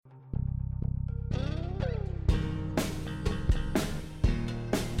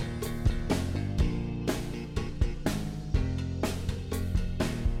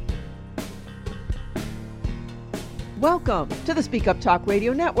Welcome to the Speak Up Talk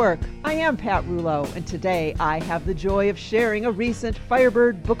Radio Network. I am Pat Rouleau, and today I have the joy of sharing a recent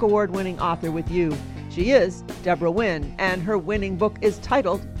Firebird Book Award-winning author with you. She is Deborah Wynn, and her winning book is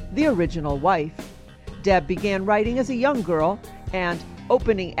titled The Original Wife. Deb began writing as a young girl, and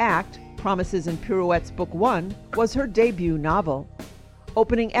Opening Act, Promises and Pirouettes Book 1, was her debut novel.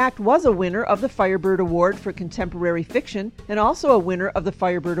 Opening Act was a winner of the Firebird Award for Contemporary Fiction and also a winner of the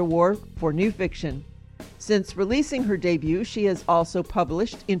Firebird Award for New Fiction. Since releasing her debut, she has also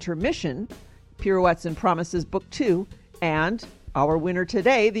published Intermission, Pirouettes and Promises Book 2, and our winner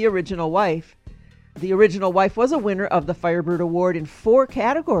today, The Original Wife. The Original Wife was a winner of the Firebird Award in 4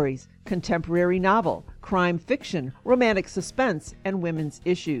 categories: contemporary novel, crime fiction, romantic suspense, and women's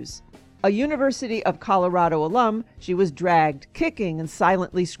issues. A University of Colorado alum, she was dragged kicking and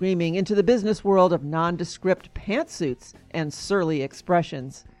silently screaming into the business world of nondescript pantsuits and surly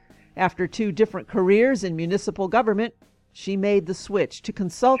expressions. After 2 different careers in municipal government, she made the switch to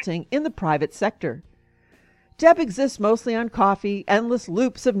consulting in the private sector. Deb exists mostly on coffee, endless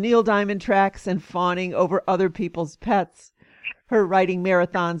loops of Neil Diamond tracks, and fawning over other people's pets. Her writing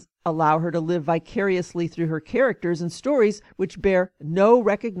marathons allow her to live vicariously through her characters and stories which bear no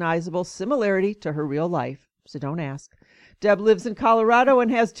recognizable similarity to her real life. So don't ask. Deb lives in Colorado and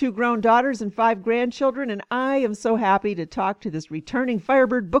has 2 grown daughters and 5 grandchildren, and I am so happy to talk to this returning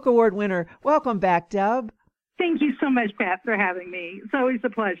Firebird Book Award winner. Welcome back, Deb. Thank you so much, Pat, for having me. It's always a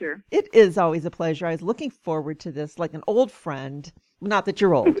pleasure. It is always a pleasure. I was looking forward to this like an old friend. Not that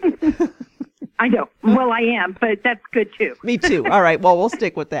you're old. I know. Well, I am, but that's good too. Me too. All right. Well, we'll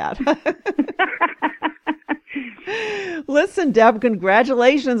stick with that. Listen, Deb,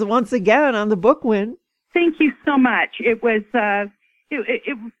 congratulations once again on the book win. Thank you so much. It was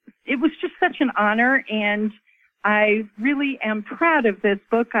it was just such an honor, and I really am proud of this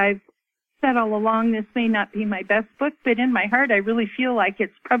book. I've said all along this may not be my best book, but in my heart I really feel like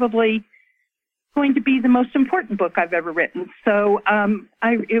it's probably going to be the most important book I've ever written. So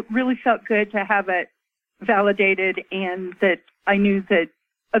it really felt good to have it validated, and that I knew that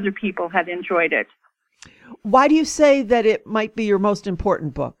other people had enjoyed it. Why do you say that it might be your most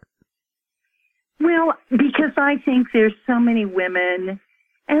important book? Well, because I think there's so many women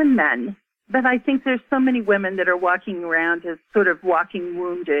and men, but I think there's so many women that are walking around as sort of walking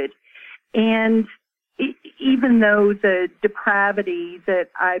wounded. And even though the depravity that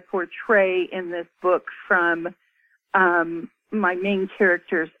I portray in this book from my main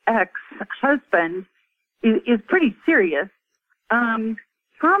character's ex-husband is pretty serious,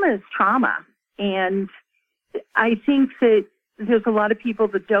 trauma is trauma. And I think that there's a lot of people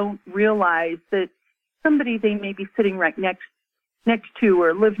that don't realize that somebody they may be sitting right next to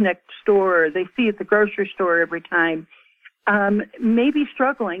or live next door, or they see at the grocery store every time, may be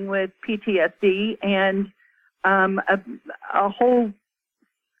struggling with PTSD and a whole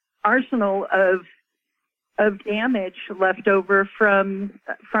arsenal of damage left over from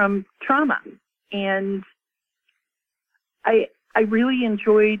trauma. And I really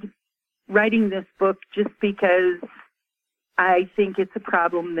enjoyed writing this book just because I think it's a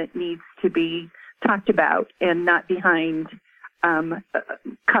problem that needs to be talked about and not behind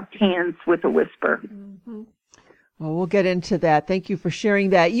cupped hands with a whisper. Mm-hmm. Well, we'll get into that. Thank you for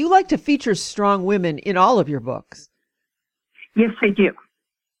sharing that. You like to feature strong women in all of your books. Yes, I do.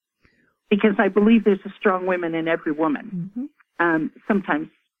 Because I believe there's a strong woman in every woman. Mm-hmm. Sometimes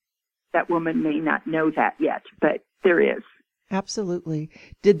that woman may not know that yet, but there is. Absolutely.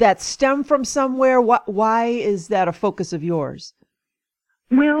 Did that stem from somewhere? Why is that a focus of yours?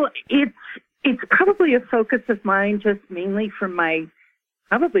 Well, it's probably a focus of mine, just mainly from my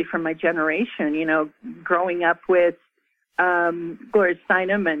generation. You know, growing up with Gloria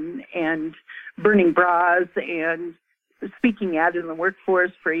Steinem and burning bras and speaking out in the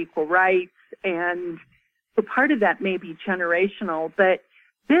workforce for equal rights, and so part of that may be generational. But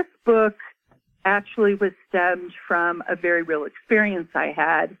this book actually was stemmed from a very real experience I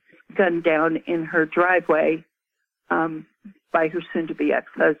had, gunned down in her driveway by her soon-to-be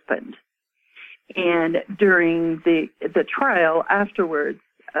ex-husband. And during the trial afterwards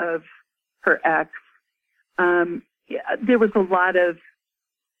of her ex, there was a lot of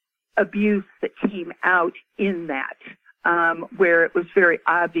abuse that came out in that, where it was very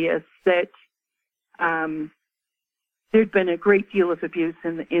obvious that there'd been a great deal of abuse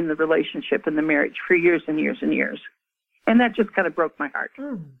in the relationship and the marriage for years and years and years. And that just kind of broke my heart.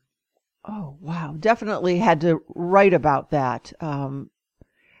 Mm. Oh, wow. Definitely had to write about that.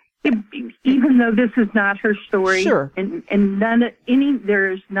 Even though this is not her story. Sure. And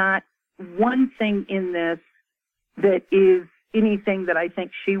there's not one thing in this that is anything that I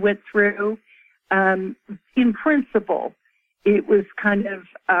think she went through. in principle, it was kind of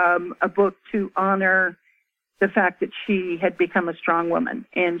a book to honor the fact that she had become a strong woman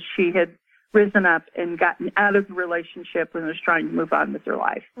and she had risen up and gotten out of the relationship and was trying to move on with her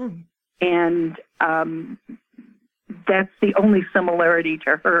life. Mm. And that's the only similarity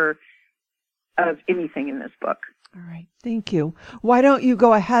to her of anything in this book. All right. Thank you. Why don't you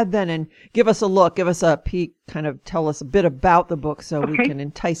go ahead then and give us a look, give us a peek, kind of tell us a bit about the book so we can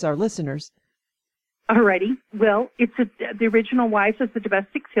entice our listeners. Alrighty. Well, The Original Wife is a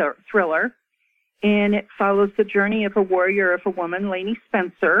domestic thriller, and it follows the journey of a warrior of a woman, Lainey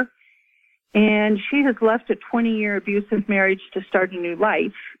Spencer, and she has left a 20-year abusive marriage to start a new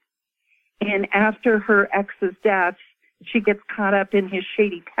life. And after her ex's death, she gets caught up in his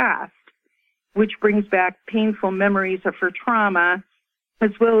shady past, which brings back painful memories of her trauma,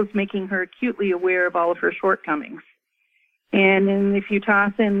 as well as making her acutely aware of all of her shortcomings. And then if you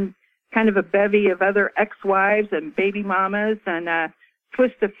toss in kind of a bevy of other ex-wives and baby mamas and a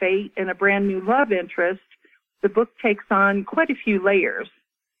twist of fate and a brand new love interest, the book takes on quite a few layers.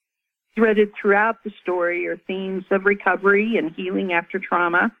 Threaded throughout the story are themes of recovery and healing after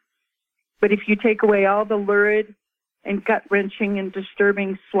trauma. But if you take away all the lurid and gut-wrenching and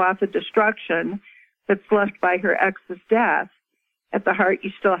disturbing swath of destruction that's left by her ex's death, at the heart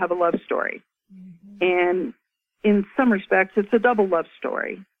you still have a love story. Mm-hmm. And in some respects, it's a double love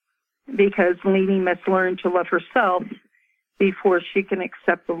story, because Lainey must learn to love herself before she can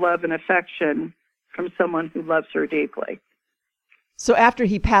accept the love and affection from someone who loves her deeply. So after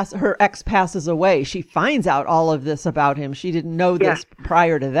her ex passes away, she finds out all of this about him. She didn't know this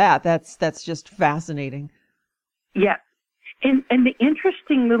prior to that. That's just fascinating. Yes. And the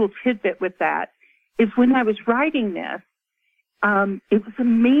interesting little tidbit with that is when I was writing this, it was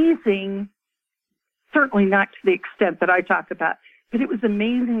amazing, certainly not to the extent that I talk about, but it was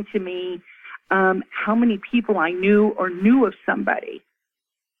amazing to me how many people I knew or knew of somebody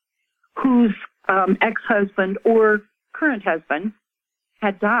whose ex-husband or current husband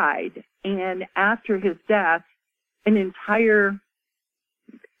had died, and after his death, an entire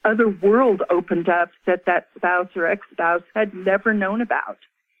other world opened up that spouse or ex-spouse had never known about.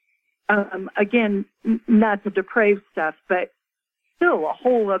 Again, not the depraved stuff, but still a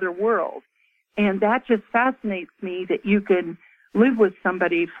whole other world. And that just fascinates me, that you can live with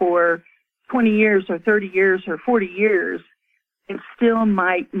somebody for 20 years or 30 years or 40 years and still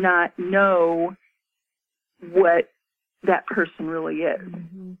might not know what that person really is.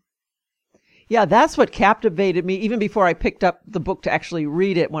 Mm-hmm. Yeah, that's what captivated me even before I picked up the book to actually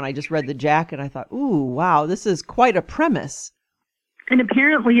read it. When I just read the jacket, I thought, ooh, wow, this is quite a premise. And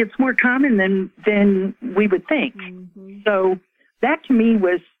apparently it's more common than we would think. Mm-hmm. So that to me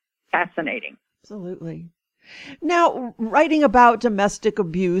was fascinating. Absolutely. Now, writing about domestic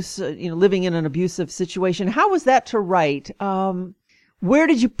abuse, living in an abusive situation, how was that to write? Where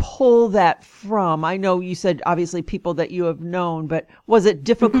did you pull that from? I know you said obviously people that you have known, but was it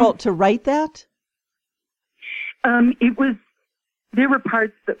difficult to write that? There were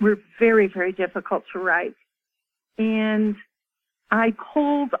parts that were very, very difficult to write. And I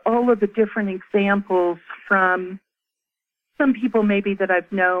pulled all of the different examples from some people maybe that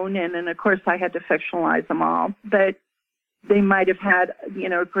I've known, and then of course I had to fictionalize them all, but they might have had,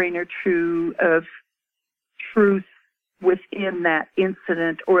 a grain or two of truth within that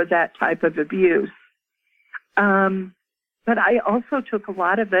incident or that type of abuse. But I also took a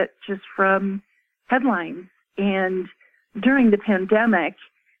lot of it just from headlines. And during the pandemic,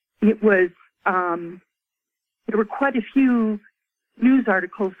 it was, there were quite a few news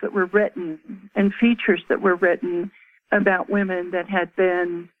articles that were written and features that were written about women that had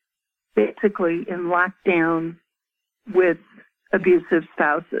been basically in lockdown with abusive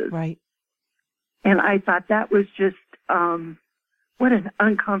spouses. Right. And I thought that was just, what an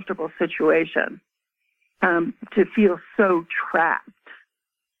uncomfortable situation, to feel so trapped.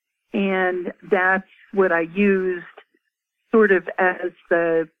 And that's what I used sort of as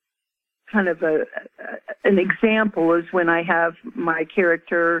the kind of an example, is when I have my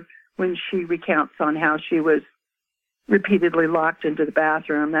character, when she recounts on how she was repeatedly locked into the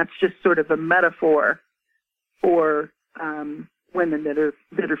bathroom. That's just sort of a metaphor for women that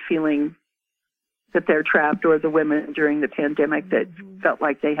are feeling that they're trapped, or the women during the pandemic that felt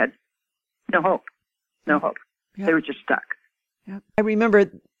like they had no hope. Yep. They were just stuck. Yep. I remember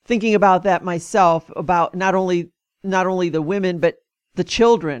thinking about that myself, about not only the women, but the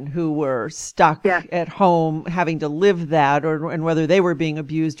children who were stuck at home, having to live that, and whether they were being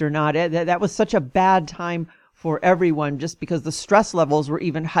abused or not. That was such a bad time for everyone, just because the stress levels were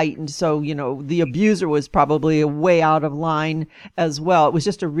even heightened. So, the abuser was probably way out of line as well. It was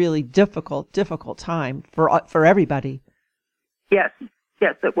just a really difficult time for everybody. Yes,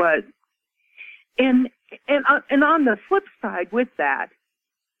 it was. And on the flip side with that,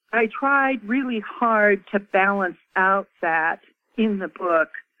 I tried really hard to balance out that in the book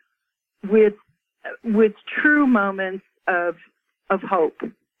with true moments of hope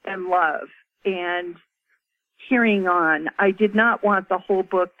and love and carrying on. I did not want the whole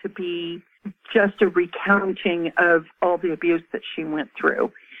book to be just a recounting of all the abuse that she went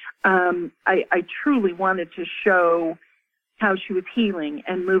through. I truly wanted to show how she was healing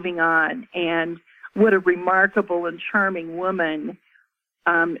and moving on, and what a remarkable and charming woman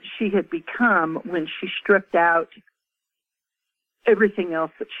she had become when she stripped out everything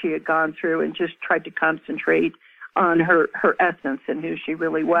else that she had gone through and just tried to concentrate on her essence and who she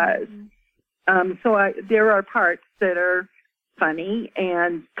really was. So there are parts that are funny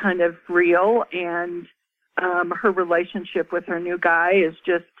and kind of real, and her relationship with her new guy is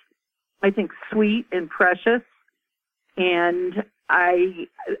just, I think, sweet and precious. And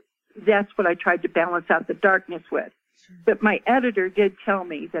that's what I tried to balance out the darkness with. But my editor did tell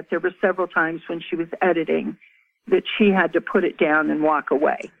me that there were several times when she was editing that she had to put it down and walk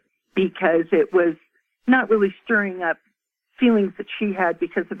away because it was not really stirring up feelings that she had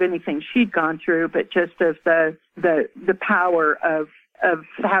because of anything she'd gone through, but just of the power of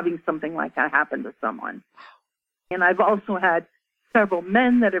having something like that happen to someone. And I've also had several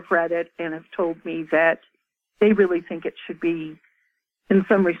men that have read it and have told me that they really think it should be, in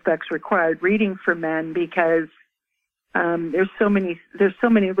some respects, required reading for men because there's so many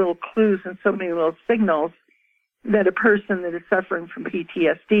little clues and so many little signals that a person that is suffering from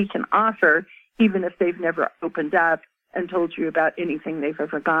PTSD can offer, even if they've never opened up and told you about anything they've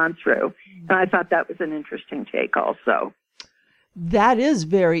ever gone through. And I thought that was an interesting take also. That is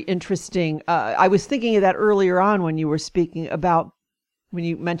very interesting. I was thinking of that earlier on when you were speaking about, when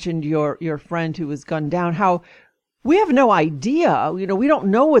you mentioned your friend who was gunned down, how we have no idea. We don't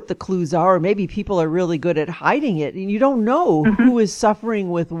know what the clues are, or maybe people are really good at hiding it, and you don't know who is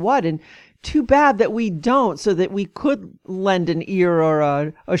suffering with what. And too bad that we don't, so that we could lend an ear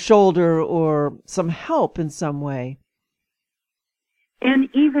or a shoulder or some help in some way. And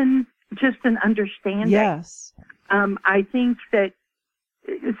even just an understanding. Yes. I think that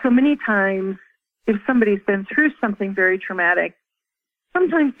so many times, if somebody's been through something very traumatic,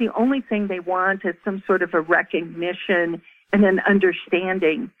 sometimes the only thing they want is some sort of a recognition and an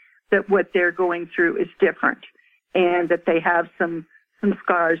understanding that what they're going through is different and that they have some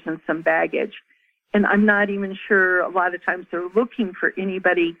scars and some baggage. And I'm not even sure a lot of times they're looking for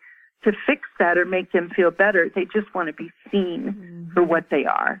anybody to fix that or make them feel better. They just want to be seen for what they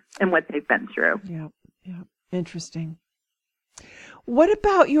are and what they've been through. Yeah. Interesting. What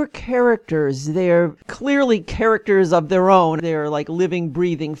about your characters? They're clearly characters of their own. They're like living,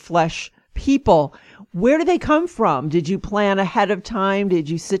 breathing flesh people. Where do they come from? Did you plan ahead of time? Did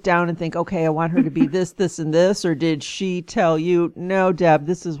you sit down and think, okay, I want her to be this, this, and this? Or did she tell you, no, Deb,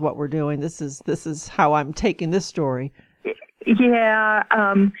 this is what we're doing. This is how I'm taking this story? Yeah.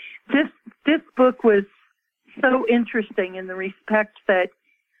 This book was so interesting in the respect that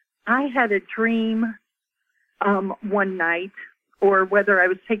I had a dream one night, or whether I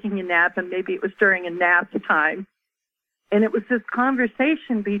was taking a nap, and maybe it was during a nap time. And it was this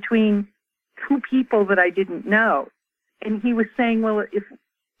conversation between two people that I didn't know. And he was saying, well,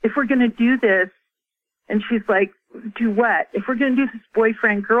 if we're going to do this, and she's like, do what? If we're going to do this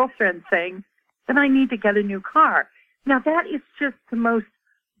boyfriend-girlfriend thing, then I need to get a new car. Now, that is just the most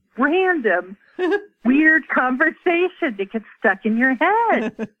random, weird conversation that gets stuck in your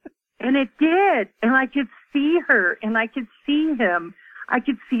head. And it did. And I could see her, and I could see him. I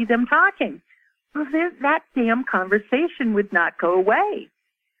could see them talking. Well, that damn conversation would not go away.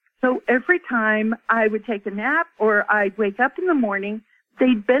 So every time I would take a nap or I'd wake up in the morning,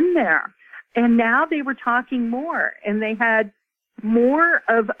 they'd been there. And now they were talking more, and they had more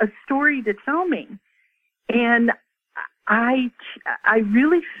of a story to tell me. And I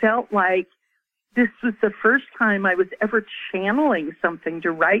really felt like this was the first time I was ever channeling something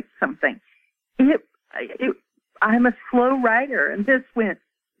to write something. I'm a slow writer, and this went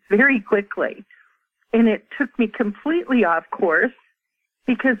very quickly. And it took me completely off course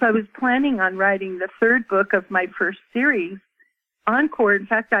because I was planning on writing the third book of my first series, Encore. In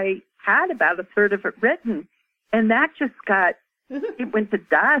fact, I had about a third of it written, and that just it went to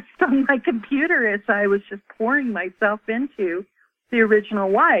dust on my computer as I was just pouring myself into The Original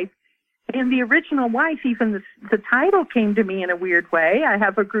Wife. And The Original Wife, even the title came to me in a weird way. I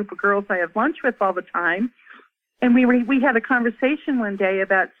have a group of girls I have lunch with all the time, And we had a conversation one day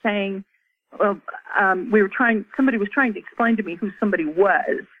about saying, well, somebody was trying to explain to me who somebody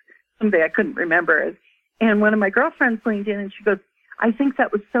was, somebody I couldn't remember. And one of my girlfriends leaned in and she goes, I think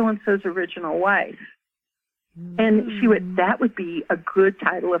that was so-and-so's original wife. And she went, that would be a good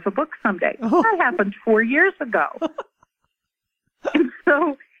title of a book someday. Oh. That happened 4 years ago. And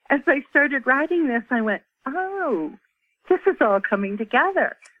so as I started writing this, I went, oh, this is all coming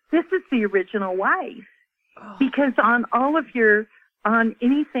together. This is the original wife. Oh. Because on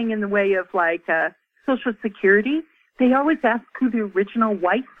anything in the way of like Social Security, they always ask who the original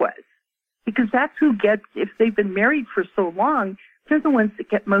wife was. Because that's who gets, if they've been married for so long, they're the ones that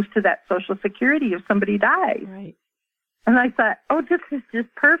get most of that Social Security if somebody dies. Right. And I thought, oh, this is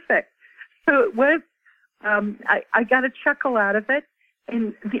just perfect. So it was, I got a chuckle out of it.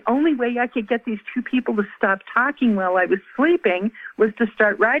 And the only way I could get these two people to stop talking while I was sleeping was to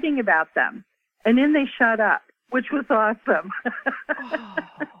start writing about them. And then they shut up, which was awesome. Oh.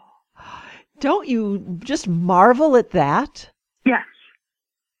 Don't you just marvel at that? Yes.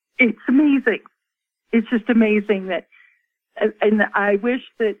 It's amazing. It's just amazing that, and I wish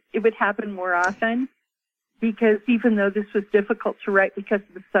that it would happen more often, because even though this was difficult to write because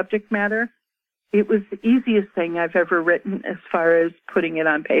of the subject matter, it was the easiest thing I've ever written as far as putting it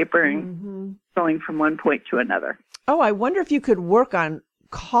on paper and going from one point to another. Oh, I wonder if you could work on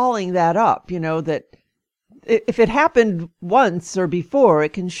calling that up, that if it happened once or before,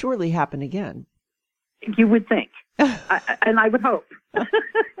 it can surely happen again. You would think. And I would hope.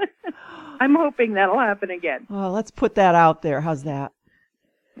 I'm hoping that'll happen again. Well, let's put that out there. How's that?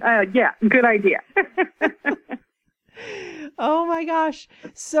 Yeah, good idea. Oh, my gosh.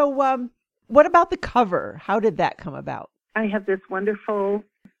 So what about the cover? How did that come about? I have this wonderful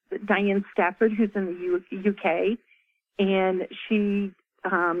Diane Stafford, who's in the UK, and she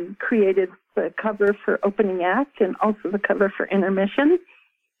created the cover for opening act and also the cover for intermission.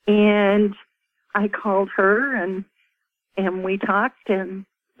 And I called her and we talked, and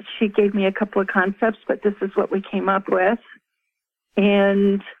she gave me a couple of concepts, but this is what we came up with.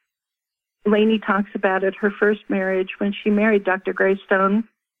 And Lainey talks about it, her first marriage, when she married Dr. Greystone,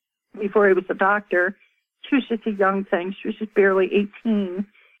 before he was a doctor. She was just a young thing. She was just barely 18.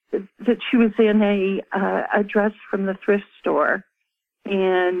 That she was in a dress from the thrift store,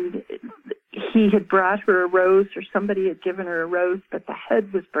 and he had brought her a rose, or somebody had given her a rose, but the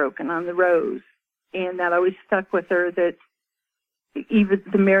head was broken on the rose. And that always stuck with her, that even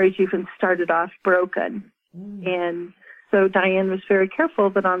the marriage even started off broken. And so Diane was very careful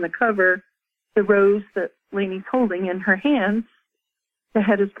that on the cover, the rose that Lainey's holding in her hands, the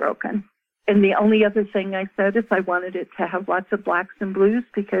head is broken. And the only other thing I said is I wanted it to have lots of blacks and blues,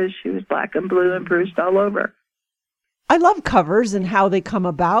 because she was black and blue and bruised all over. I love covers and how they come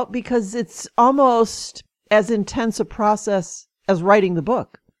about, because it's almost as intense a process as writing the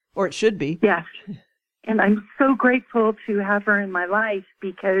book, or it should be. Yes. And I'm so grateful to have her in my life,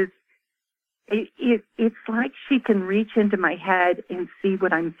 because it's like she can reach into my head and see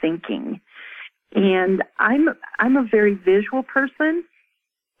what I'm thinking. And I'm a very visual person,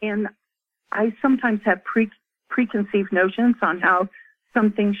 and I sometimes have preconceived notions on how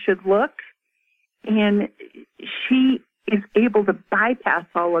something should look. And she is able to bypass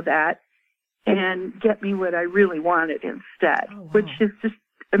all of that and get me what I really wanted instead, oh, wow. Which is just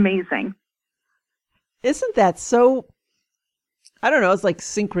amazing. Isn't that so, I don't know, it's like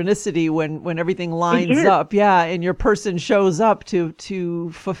synchronicity when everything lines up. Yeah, and your person shows up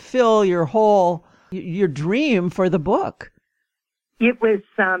to fulfill your dream for the book. It was,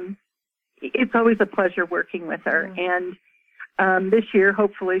 it's always a pleasure working with her. And this year,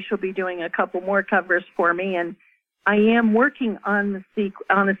 hopefully, she'll be doing a couple more covers for me. And I am working on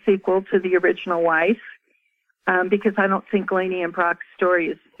a sequel to the original wife, because I don't think Lainey and Brock's story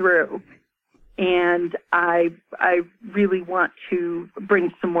is through. And I really want to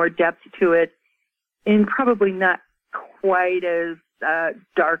bring some more depth to it, in probably not quite as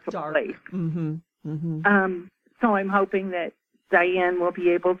dark a place. Mm-hmm. Mm-hmm. So I'm hoping that Diane will be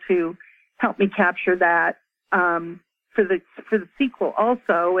able to help me capture that for the sequel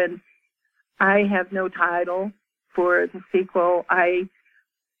also. And I have no title for the sequel. I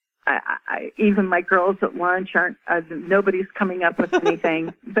even my girls at lunch aren't, nobody's coming up with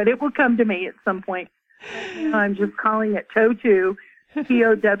anything, but it will come to me at some point. I'm just calling it TOWTWO,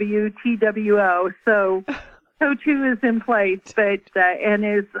 TOWTWO. So TOWTWO is in place, but, and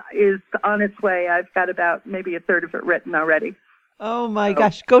is on its way. I've got about maybe a third of it written already. Oh my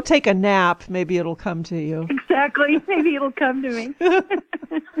gosh. Go take a nap. Maybe it'll come to you. Exactly. Maybe it'll come to me.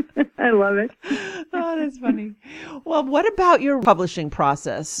 I love it. Oh, that's funny. Well, what about your publishing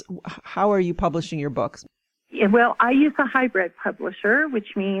process? How are you publishing your books? Yeah, well, I use a hybrid publisher,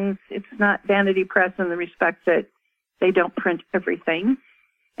 which means it's not Vanity Press in the respect that they don't print everything.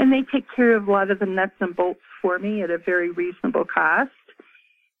 And they take care of a lot of the nuts and bolts for me at a very reasonable cost.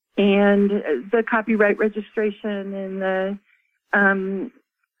 And the copyright registration and the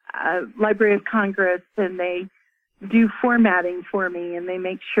Library of Congress, and they do formatting for me, and they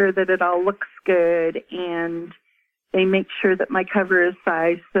make sure that it all looks good, and they make sure that my cover is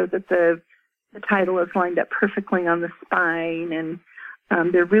sized so that the title is lined up perfectly on the spine, and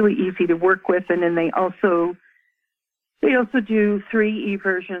they're really easy to work with. And then they also do 3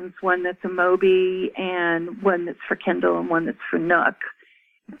 e-versions, one that's a Mobi and one that's for Kindle and one that's for Nook.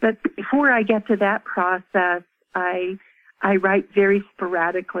 But before I get to that process, I write very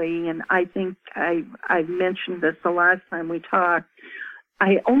sporadically, and I think I mentioned this the last time we talked.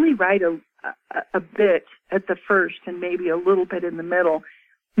 I only write a bit at the first and maybe a little bit in the middle.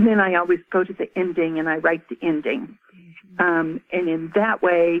 And then I always go to the ending and I write the ending. And in that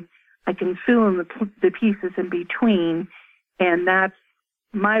way, I can fill in the pieces in between. And that's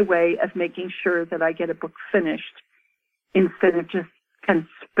my way of making sure that I get a book finished instead of just kind of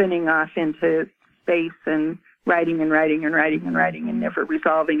spinning off into space and writing and never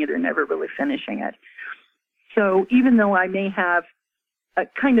resolving it or never really finishing it. So even though I may have a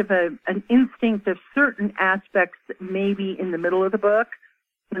kind of an instinct of certain aspects maybe in the middle of the book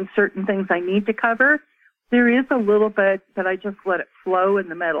and certain things I need to cover, there is a little bit that I just let it flow in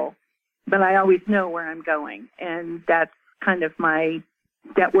the middle. But I always know where I'm going, and that's kind of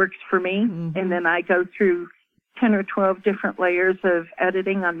that works for me. Mm-hmm. And then I go through 10 or 12 different layers of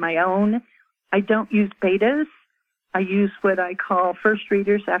editing on my own. I don't use betas. I use what I call first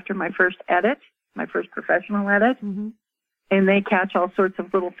readers after my first edit, my first professional edit. Mm-hmm. And they catch all sorts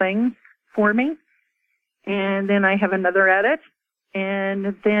of little things for me. And then I have another edit.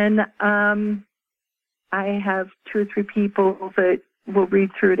 And then I have 2 or 3 people that will read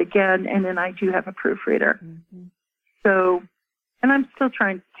through it again. And then I do have a proofreader. Mm-hmm. So, and I'm still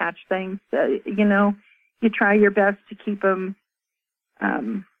trying to catch things. You try your best to keep them.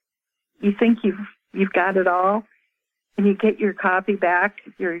 You think you've got it all, and you get your copy back,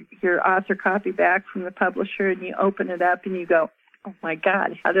 your author copy back from the publisher, and you open it up and you go, "Oh my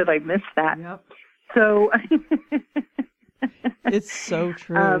God, how did I miss that?" Yep. So it's so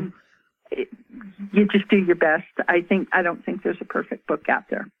true. You just do your best. I don't think there's a perfect book out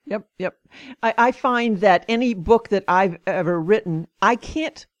there. Yep. I find that any book that I've ever written, I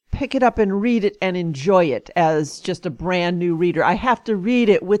can't pick it up and read it and enjoy it as just a brand new reader. I have to read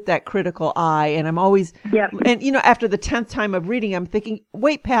it with that critical eye, and I'm always, and after the 10th time of reading, I'm thinking,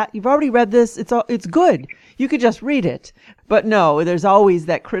 wait, Pat, you've already read this. It's good. You could just read it. But no, there's always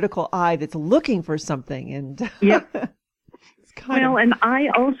that critical eye that's looking for something. And and I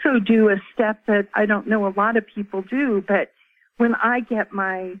also do a step that I don't know a lot of people do, but when I get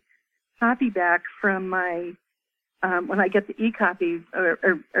my copy back from my when I get the e-copy or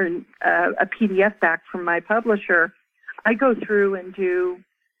a PDF back from my publisher, I go through and do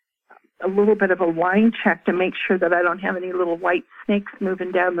a little bit of a line check to make sure that I don't have any little white snakes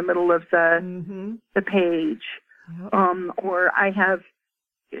moving down the middle of the page. Yep. Or I have,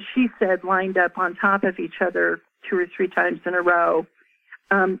 she said, lined up on top of each other 2 or 3 times in a row.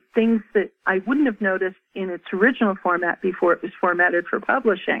 Things that I wouldn't have noticed in its original format before it was formatted for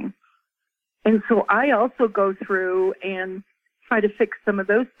publishing. And so I also go through and try to fix some of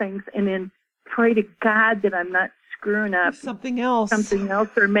those things and then pray to God that I'm not screwing up something else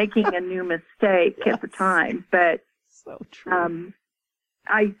or making a new mistake at the time. But so true.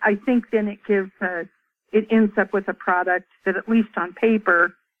 I think then it ends up with a product that at least on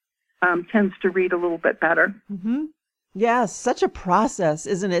paper tends to read a little bit better. Mm-hmm. Yes, such a process,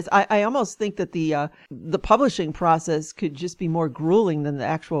 isn't it? I almost think that the publishing process could just be more grueling than the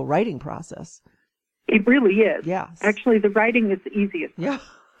actual writing process. It really is. Yes. Actually, the writing is the easiest. Yeah,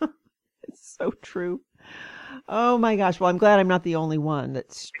 it's so true. Oh my gosh. Well, I'm glad I'm not the only one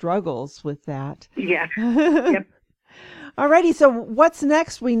that struggles with that. Yeah. Yep. All righty. So what's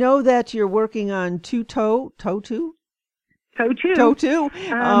next? We know that you're working on Toe 2.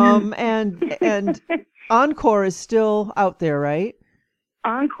 And Encore is still out there, right?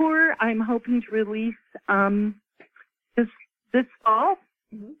 Encore, I'm hoping to release this fall.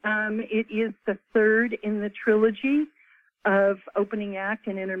 Mm-hmm. It is the 3rd in the trilogy of Opening Act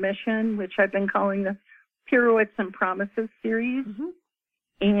and Intermission, which I've been calling the Pirouettes and Promises series. Mm-hmm.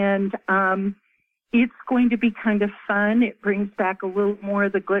 And it's going to be kind of fun. It brings back a little more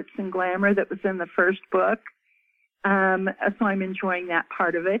of the glitz and glamour that was in the first book. So I'm enjoying that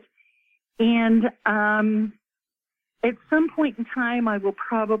part of it. And at some point in time, I will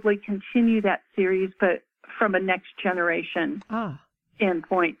probably continue that series, but from a next generation Ah.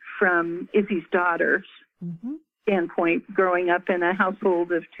 standpoint, from Izzy's daughter's Mm-hmm. standpoint, growing up in a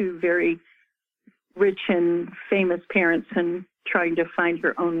household of two very rich and famous parents and trying to find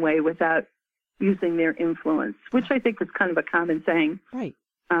her own way without using their influence, which I think is kind of a common thing. Right.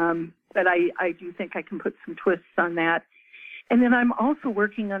 But I do think I can put some twists on that. And then I'm also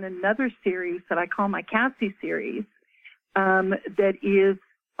working on another series that I call my Cassie series, that is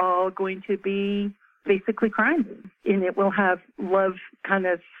all going to be basically crime. And it will have love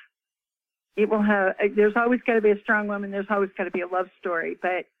there's always got to be a strong woman, there's always got to be a love story,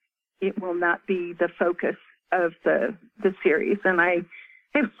 but it will not be the focus of the series. And I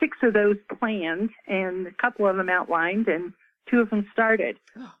have 6 of those planned, and a couple of them outlined, and 2 of them started.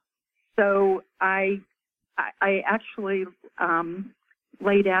 So I actually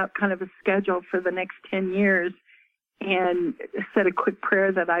laid out kind of a schedule for the next 10 years and said a quick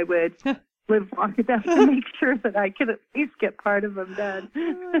prayer that I would live long enough to make sure that I could at least get part of them done.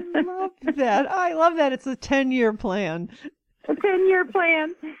 I love that. I love that. It's a 10-year plan. A 10-year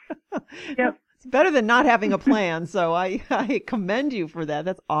plan. Yep. It's better than not having a plan, so I commend you for that.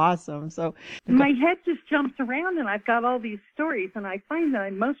 That's awesome. So my head just jumps around, and I've got all these stories, and I find that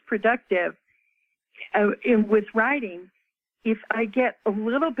I'm most productive with writing if I get a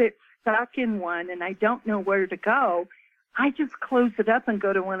little bit stuck in one and I don't know where to go. I just close it up and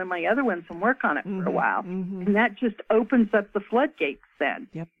go to one of my other ones and work on it for a while. Mm-hmm. And that just opens up the floodgates then.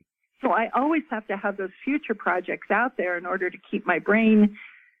 Yep. So I always have to have those future projects out there in order to keep my brain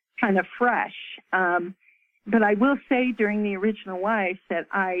kind of fresh. But I will say during The Original Wife that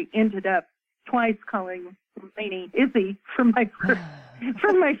I ended up twice calling Lainey Izzy from my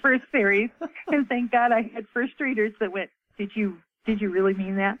first series. And thank God I had first readers that went, Did you really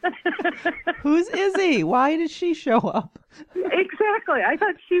mean that? Who's Izzy? Why did she show up? Exactly. I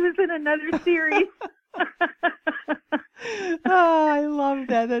thought she was in another series. Oh, I love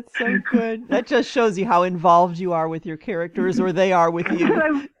that. That's so good. That just shows you how involved you are with your characters, or they are with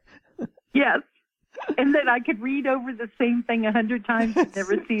you. Yes. And then I could read over the same thing 100 times and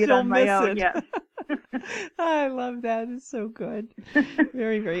never see it on my own. Yes. I love that. It's so good.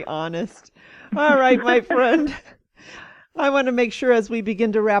 Very, very honest. All right, my friend. I want to make sure as we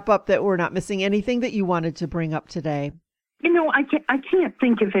begin to wrap up that we're not missing anything that you wanted to bring up today. I can't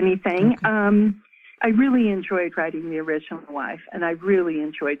think of anything. Okay. I really enjoyed writing The Original Wife, and I really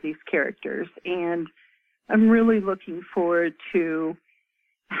enjoyed these characters. And I'm really looking forward to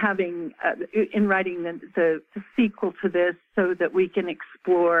having, in writing the sequel to this, so that we can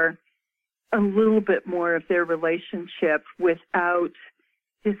explore a little bit more of their relationship without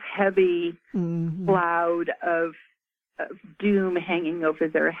this heavy cloud of doom hanging over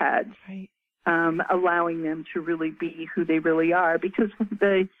their heads, right. Allowing them to really be who they really are. Because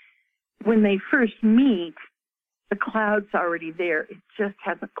when they first meet, the cloud's already there. It just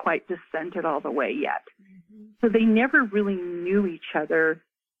hasn't quite descended all the way yet. Mm-hmm. So they never really knew each other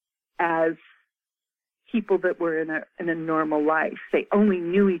as people that were in a normal life. They only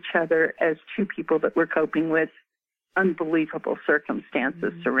knew each other as two people that were coping with unbelievable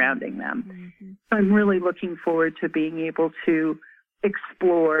circumstances surrounding them. Mm-hmm. So I'm really looking forward to being able to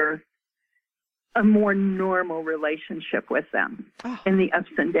explore a more normal relationship with them and the ups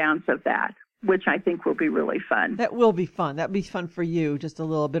and downs of that, which I think will be really fun. That will be fun. That'll be fun for you, just a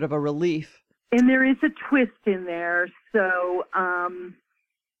little bit of a relief. And there is a twist in there. So,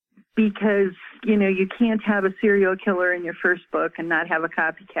 because, you can't have a serial killer in your first book and not have a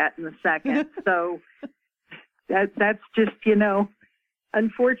copycat in the second. So that's just,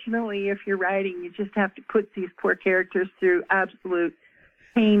 unfortunately, if you're writing, you just have to put these poor characters through absolute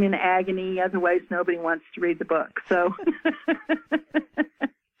pain and agony. Otherwise, nobody wants to read the book. So,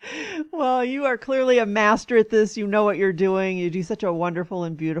 well, you are clearly a master at this. You know what you're doing. You do such a wonderful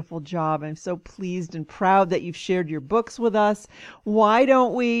and beautiful job. I'm so pleased and proud that you've shared your books with us. Why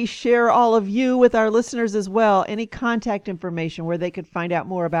don't we share all of you with our listeners as well? Any contact information where they could find out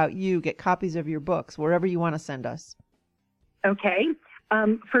more about you, get copies of your books, wherever you want to send us. Okay.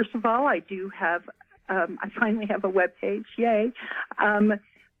 First of all, I do have, I finally have a webpage. Yay.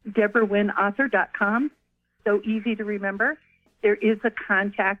 DeborahWynnAuthor.com. So easy to remember. There is a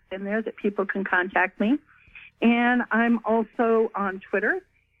contact in there that people can contact me. And I'm also on Twitter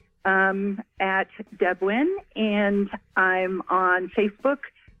at Deb Wynn, and I'm on Facebook,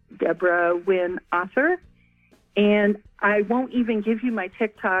 Deborah Wynn Author. And I won't even give you my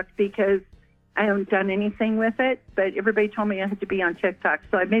TikTok because I haven't done anything with it, but everybody told me I had to be on TikTok.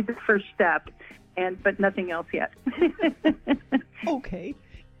 So I made the first step, but nothing else yet. Okay.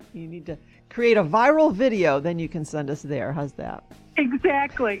 You need to create a viral video, then you can send us there. How's that?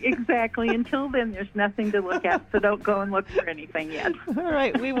 Exactly. Until then, there's nothing to look at, so don't go and look for anything yet. All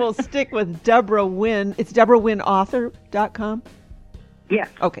right, we will stick with Deborah Wynn. It's DeborahWynnAuthor.com? Yes.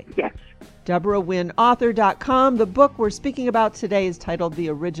 Okay. Yes. DeborahWynnAuthor.com. The book we're speaking about today is titled The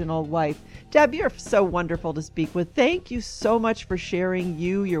Original Wife. Deb, you're so wonderful to speak with. Thank you so much for sharing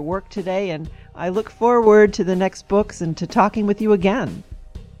your work today, and I look forward to the next books and to talking with you again.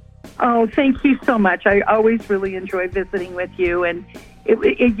 Oh, thank you so much. I always really enjoy visiting with you, and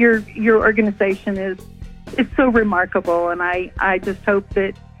your organization is so remarkable, and I just hope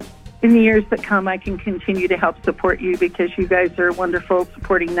that in the years that come I can continue to help support you, because you guys are wonderful,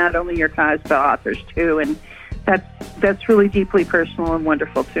 supporting not only your cause but authors too, and that's really deeply personal and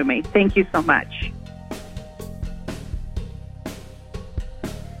wonderful to me. Thank you so much.